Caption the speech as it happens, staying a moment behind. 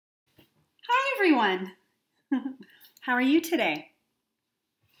everyone! How are you today?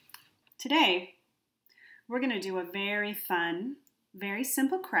 Today, we're going to do a very fun, very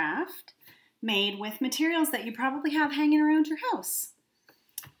simple craft made with materials that you probably have hanging around your house.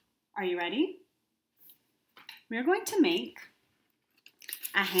 Are you ready? We're going to make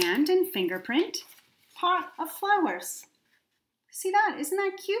a hand and fingerprint pot of flowers. See that? Isn't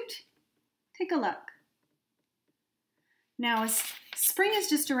that cute? Take a look. Now, as spring is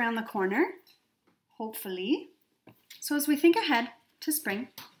just around the corner, hopefully. So as we think ahead to spring,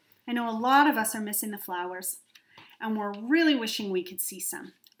 I know a lot of us are missing the flowers and we're really wishing we could see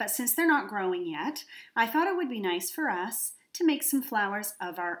some. But since they're not growing yet, I thought it would be nice for us to make some flowers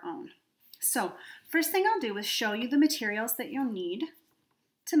of our own. So first thing I'll do is show you the materials that you'll need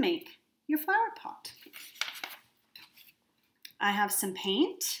to make your flower pot. I have some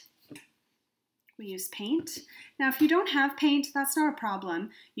paint. We use paint. Now, if you don't have paint, that's not a problem.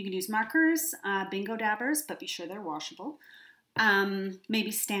 You can use markers, bingo dabbers, but be sure they're washable.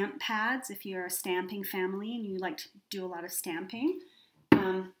 Maybe stamp pads if you're a stamping family and you like to do a lot of stamping.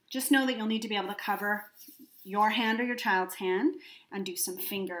 Just know that you'll need to be able to cover your hand or your child's hand and do some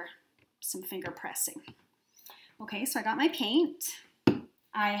finger pressing. Okay, so I got my paint.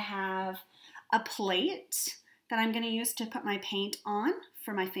 I have a plate that I'm going to use to put my paint on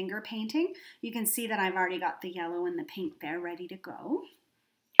for my finger painting. You can see that I've already got the yellow and the pink there ready to go.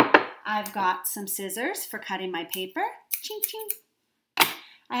 I've got some scissors for cutting my paper. Ching, ching.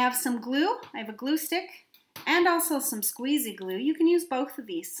 I have some glue. I have a glue stick and also some squeezy glue. You can use both of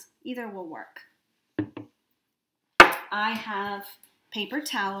these. Either will work. I have paper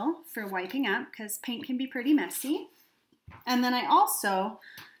towel for wiping up because paint can be pretty messy. And then I also,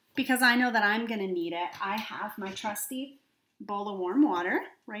 because I know that I'm going to need it, I have my trusty bowl of warm water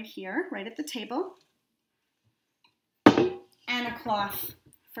right here, right at the table, and a cloth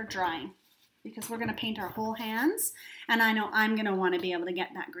for drying because we're going to paint our whole hands, and I know I'm going to want to be able to get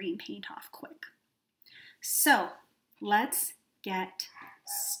that green paint off quick. So let's get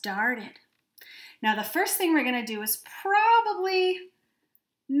started. Now the first thing we're going to do is probably,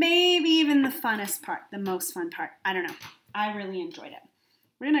 maybe even the funnest part, the most fun part. I don't know. I really enjoyed it.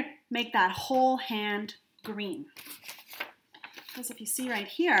 We're going to make that whole hand green. Because if you see right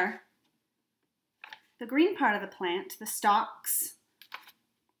here, the green part of the plant, the stalks,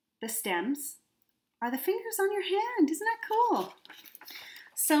 the stems, are the fingers on your hand. Isn't that cool?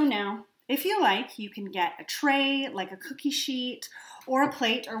 So now, if you like, you can get a tray, like a cookie sheet, or a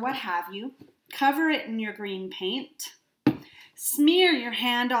plate, or what have you. Cover it in your green paint. Smear your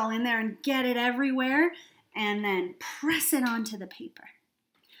hand all in there and get it everywhere, and then press it onto the paper.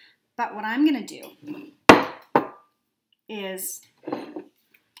 But what I'm going to do is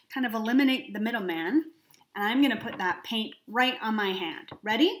kind of eliminate the middleman, and I'm going to put that paint right on my hand.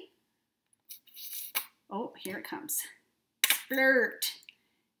 Ready? Oh, here it comes. Splurt.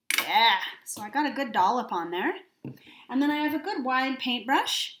 Yeah. So I got a good dollop on there. And then I have a good wide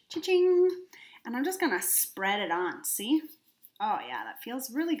paintbrush. Cha-ching. And I'm just going to spread it on. See? Oh, yeah, that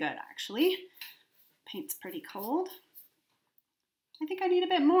feels really good, actually. Paint's pretty cold. I think I need a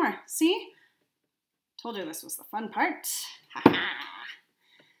bit more. See? Told you this was the fun part. Ha-ha.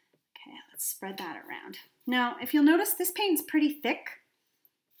 Okay, let's spread that around. Now, if you'll notice, this paint's pretty thick.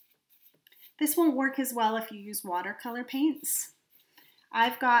 This won't work as well if you use watercolor paints.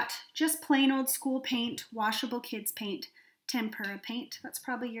 I've got just plain old school paint, washable kids paint, tempera paint. That's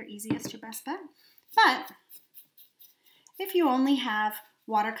probably your easiest, your best bet. But if you only have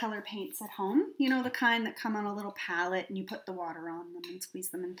watercolor paints at home, you know, the kind that come on a little palette and you put the water on them and squeeze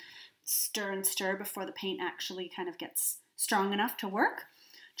them and stir before the paint actually kind of gets strong enough to work.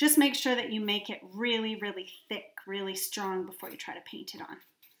 Just make sure that you make it really, really thick, really strong before you try to paint it on.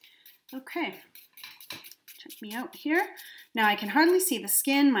 Okay, check me out here. Now I can hardly see the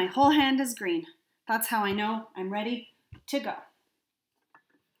skin. My whole hand is green. That's how I know I'm ready to go.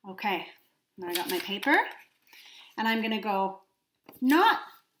 Okay, now I got my paper and I'm gonna go not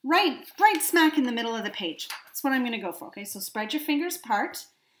right smack in the middle of the page. That's what I'm gonna go for, okay? So spread your fingers apart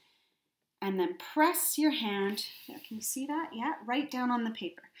and then press your hand, yeah, can you see that? Yeah, right down on the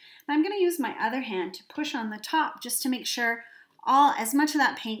paper. And I'm gonna use my other hand to push on the top just to make sure as much of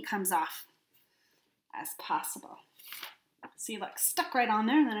that paint comes off as possible. See, look, stuck right on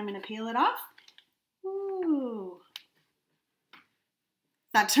there, and then I'm gonna peel it off. Ooh.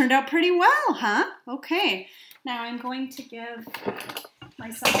 That turned out pretty well, huh? Okay, now I'm going to give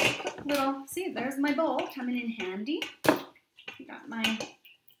myself a quick little, see, there's my bowl coming in handy. I got my, I'm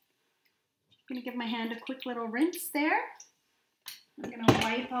gonna give my hand a quick little rinse there. I'm gonna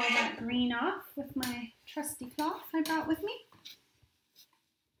wipe all that green off with my trusty cloth I brought with me.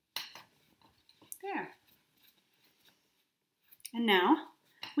 There. And now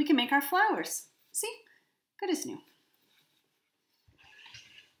we can make our flowers. See? Good as new.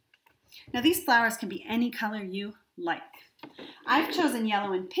 Now these flowers can be any color you like. I've chosen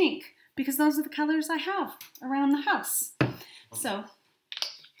yellow and pink because those are the colors I have around the house. So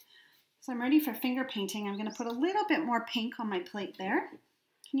I'm ready for finger painting. I'm going to put a little bit more pink on my plate there.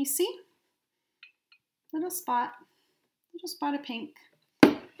 Can you see? Little spot of pink,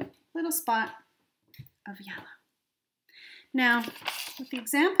 little spot of yellow. Now, with the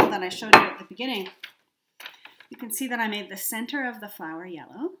example that I showed you at the beginning, you can see that I made the center of the flower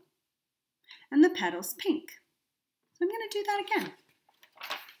yellow and the petals pink. So I'm going to do that again.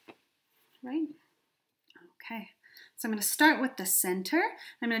 Right? Okay. So I'm going to start with the center.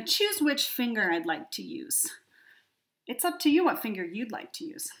 I'm going to choose which finger I'd like to use. It's up to you what finger you'd like to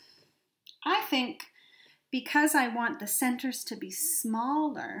use. I think because I want the centers to be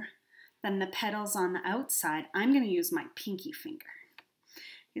smaller than the petals on the outside, I'm going to use my pinky finger.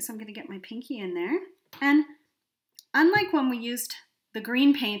 Okay, so I'm going to get my pinky in there. And unlike when we used the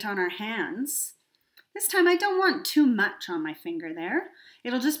green paint on our hands, this time I don't want too much on my finger there.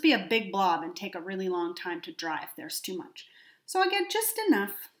 It'll just be a big blob and take a really long time to dry if there's too much. So I get just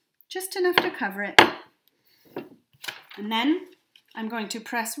enough to cover it. And then I'm going to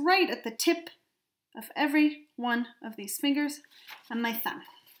press right at the tip of every one of these fingers and my thumb.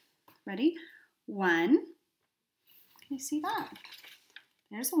 Ready? 1. Can you see that?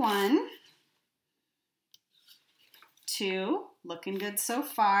 There's 1. 2. Looking good so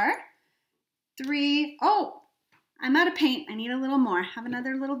far. 3. Oh, I'm out of paint. I need a little more. Have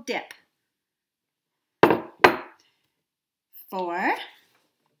another little dip. 4. Oh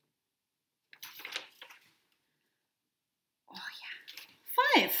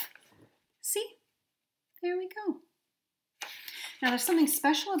yeah. 5. See? There we go. Now there's something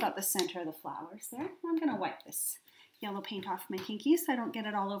special about the center of the flowers there. I'm going to wipe this yellow paint off my pinky so I don't get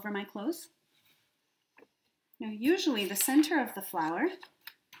it all over my clothes. Now usually the center of the flower,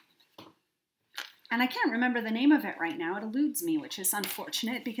 and I can't remember the name of it right now, it eludes me, which is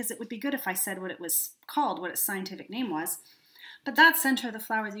unfortunate because it would be good if I said what it was called, what its scientific name was. But that center of the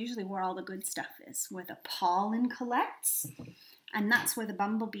flower is usually where all the good stuff is, where the pollen collects, and that's where the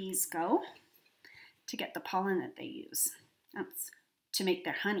bumblebees go to get the pollen that they use. That's to make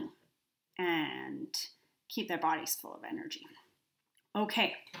their honey and keep their bodies full of energy.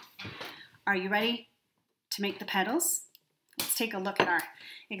 Okay, are you ready to make the petals? Let's take a look at our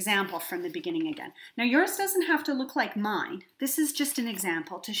example from the beginning again. Now yours doesn't have to look like mine. This is just an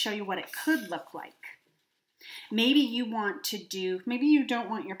example to show you what it could look like. Maybe you don't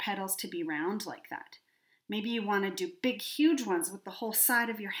want your petals to be round like that. Maybe you want to do big, huge ones with the whole side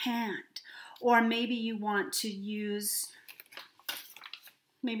of your hand. Or maybe you want to use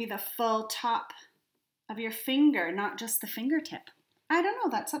maybe the full top of your finger, not just the fingertip. I don't know,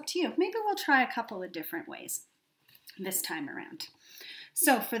 that's up to you. Maybe we'll try a couple of different ways this time around.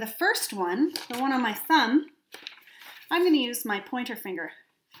 So for the first one, the one on my thumb, I'm going to use my pointer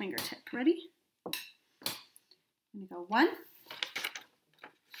fingertip. Ready? I'm going to go 1.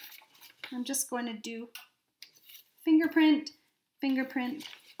 I'm just going to do fingerprint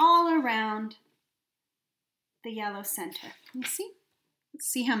all around the yellow center. Can you see? Let's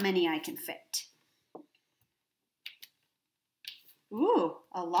see how many I can fit. Ooh,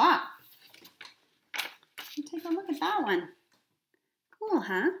 a lot. Take a look at that one. Cool,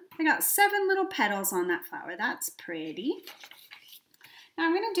 huh? I got 7 little petals on that flower. That's pretty. Now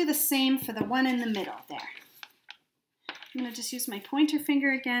I'm going to do the same for the one in the middle there. I'm going to just use my pointer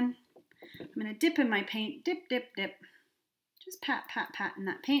finger again. I'm going to dip in my paint. Dip, dip, dip. Just pat, pat, pat in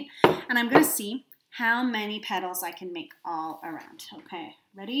that paint. And I'm going to see how many petals I can make all around. Okay,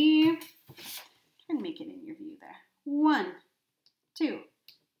 ready? Try and make it in your view there. 1, 2,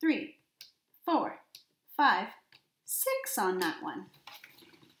 3, 4, 5, 6 on that one.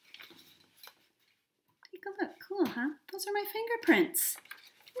 Take a look. Cool, huh? Those are my fingerprints.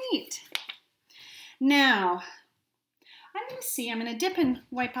 Neat. Now, I'm going to dip and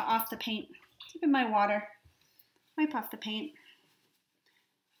wipe off the paint. Dip in my water. Wipe off the paint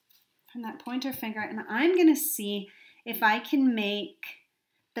from that pointer finger, and I'm going to see if I can make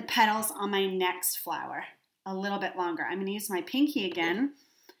the petals on my next flower a little bit longer. I'm going to use my pinky again,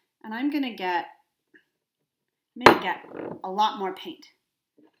 and I'm going to get a lot more paint.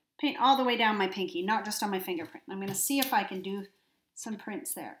 Paint all the way down my pinky, not just on my fingerprint. I'm going to see if I can do some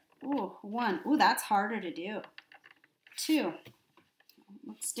prints there. Ooh, 1. Ooh, that's harder to do. 2.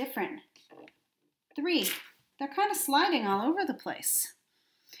 Looks different. 3. They're kind of sliding all over the place.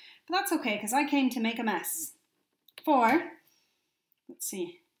 But that's okay, because I came to make a mess. 4. Let's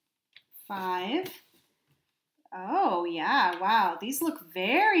see. 5. Oh, yeah, wow. These look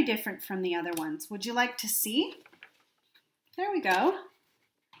very different from the other ones. Would you like to see? There we go.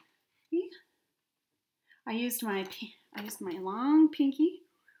 See? I used my long pinky.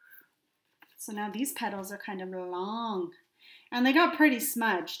 So now these petals are kind of long. And they got pretty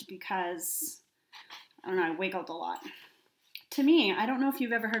smudged because, I don't know, I wiggled a lot. To me, I don't know if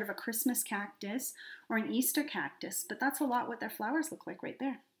you've ever heard of a Christmas cactus or an Easter cactus, but that's a lot what their flowers look like right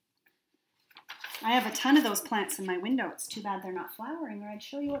there. I have a ton of those plants in my window. It's too bad they're not flowering, or I'd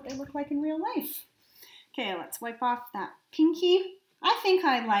show you what they look like in real life. Okay, let's wipe off that pinky. I think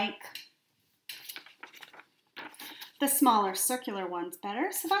I like the smaller circular ones better,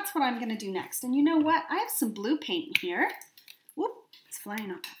 so that's what I'm going to do next. And you know what? I have some blue paint here. Whoop, it's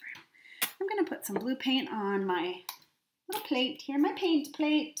flying all over. I'm going to put some blue paint on my little plate here, my paint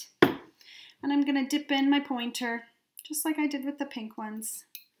plate. And I'm going to dip in my pointer, just like I did with the pink ones.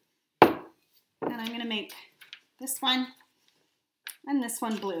 And I'm going to make this one and this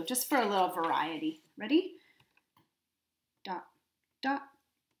one blue, just for a little variety. Ready? Dot, dot,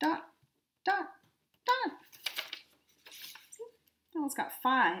 dot, dot, dot. See? That one's got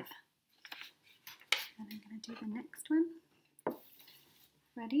 5. And I'm going to do the next one.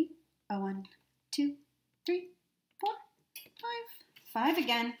 Ready? 1, 2, 3, 4, 5. 5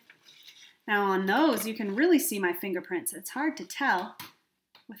 again. Now on those, you can really see my fingerprints. It's hard to tell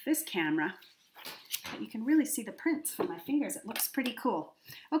with this camera, but you can really see the prints from my fingers. It looks pretty cool.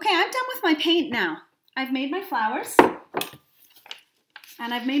 Okay, I'm done with my paint now. I've made my flowers,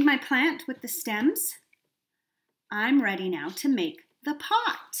 and I've made my plant with the stems. I'm ready now to make the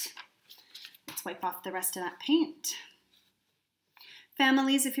pot. Let's wipe off the rest of that paint.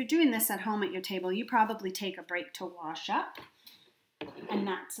 Families, if you're doing this at home at your table, you probably take a break to wash up. And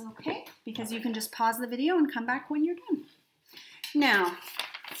that's okay, because you can just pause the video and come back when you're done. Now,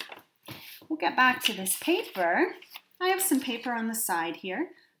 we'll get back to this paper. I have some paper on the side here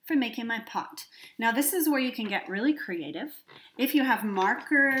for making my pot. Now, this is where you can get really creative. If you have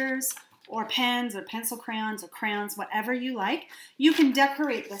markers or pens or pencil crayons or crayons, whatever you like, you can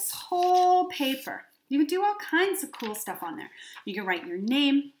decorate this whole paper. You can do all kinds of cool stuff on there. You can write your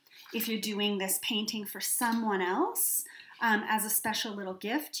name. If you're doing this painting for someone else, as a special little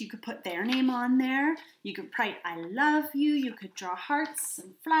gift, you could put their name on there. You could write, I love you. You could draw hearts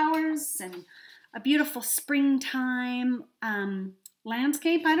and flowers and a beautiful springtime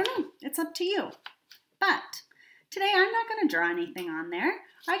landscape. I don't know. It's up to you. But today I'm not going to draw anything on there.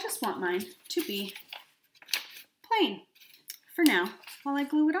 I just want mine to be plain for now while I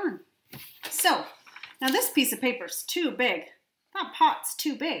glue it on. So now this piece of paper is too big. That pot's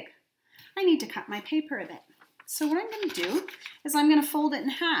too big. I need to cut my paper a bit. So what I'm going to do is I'm going to fold it in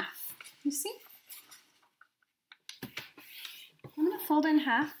half. You see? I'm going to fold it in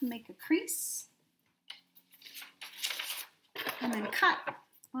half and make a crease. And then cut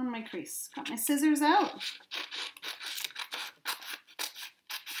on my crease. Got my scissors out.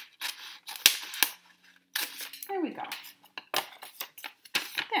 There we go.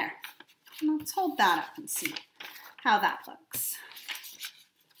 There. And let's hold that up and see how that looks.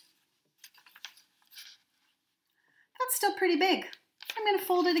 Still pretty big. I'm going to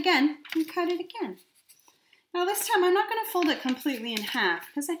fold it again and cut it again. Now this time I'm not going to fold it completely in half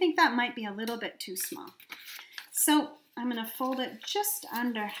because I think that might be a little bit too small. So I'm going to fold it just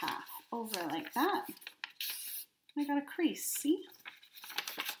under half over like that. I got a crease, see?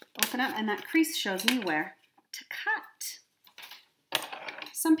 Open up, and that crease shows me where to cut.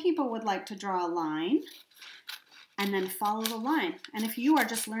 Some people would like to draw a line and then follow the line. And if you are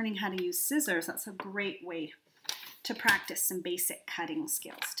just learning how to use scissors, that's a great way to practice some basic cutting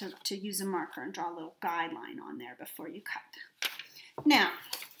skills, to use a marker and draw a little guideline on there before you cut. Now,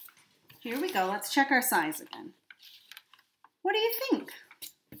 here we go. Let's check our size again. What do you think?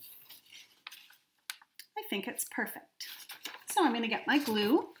 I think it's perfect. So I'm going to get my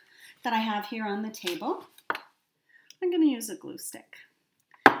glue that I have here on the table. I'm going to use a glue stick.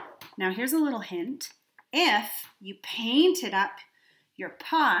 Now here's a little hint. If you painted up your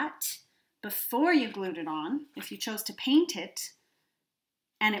pot before you glued it on, if you chose to paint it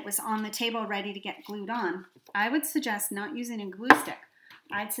and it was on the table ready to get glued on, I would suggest not using a glue stick.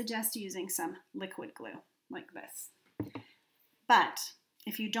 I'd suggest using some liquid glue like this. But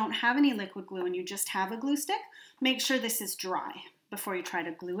if you don't have any liquid glue and you just have a glue stick, make sure this is dry before you try to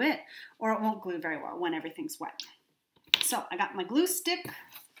glue it, or it won't glue very well when everything's wet. So I got my glue stick.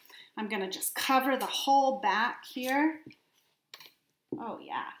 I'm going to just cover the whole back here. Oh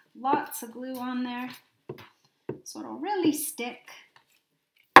yeah. Lots of glue on there, so it'll really stick.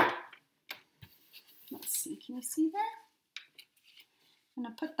 Let's see, can you see there? I'm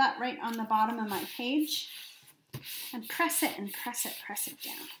going to put that right on the bottom of my page and press it and press it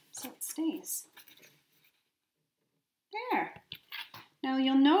down so it stays. There. Now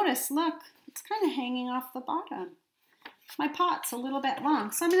you'll notice, look, it's kind of hanging off the bottom. My pot's a little bit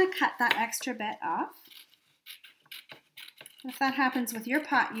long, so I'm going to cut that extra bit off. If that happens with your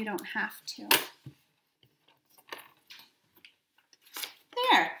pot, you don't have to.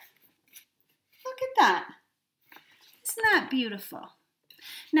 There. Look at that. Isn't that beautiful?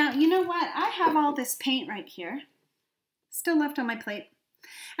 Now, you know what? I have all this paint right here, still left on my plate.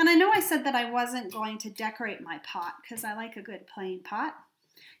 And I know I said that I wasn't going to decorate my pot because I like a good plain pot.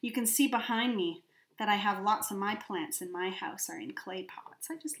 You can see behind me that I have lots of my plants in my house are in clay pots.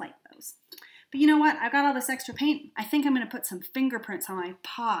 I just like those. But you know what? I've got all this extra paint. I think I'm going to put some fingerprints on my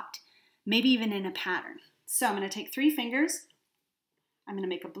pot, maybe even in a pattern. So I'm going to take 3 fingers. I'm going to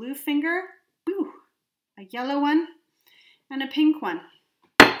make a blue finger, a yellow one, and a pink one.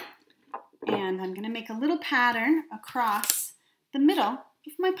 And I'm going to make a little pattern across the middle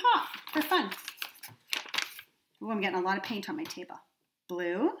of my pot for fun. Oh, I'm getting a lot of paint on my table.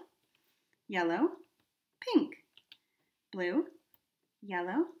 Blue, yellow, pink. Blue,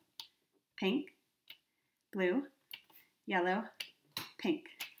 yellow, pink. Blue, yellow, pink.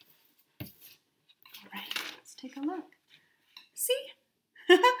 All right, let's take a look. See?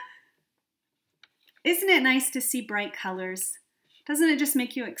 Isn't it nice to see bright colors? Doesn't it just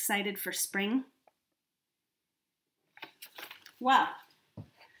make you excited for spring? Well,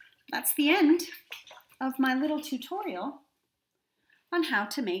 that's the end of my little tutorial on how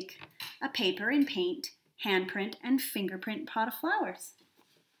to make a paper and paint, handprint, and fingerprint pot of flowers.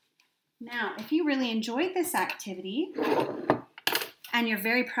 Now, if you really enjoyed this activity and you're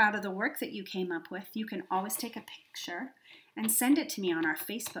very proud of the work that you came up with, you can always take a picture and send it to me on our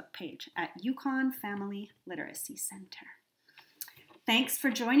Facebook page at Yukon Family Literacy Center. Thanks for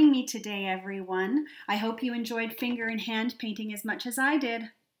joining me today, everyone. I hope you enjoyed finger and hand painting as much as I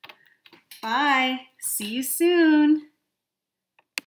did. Bye. See you soon.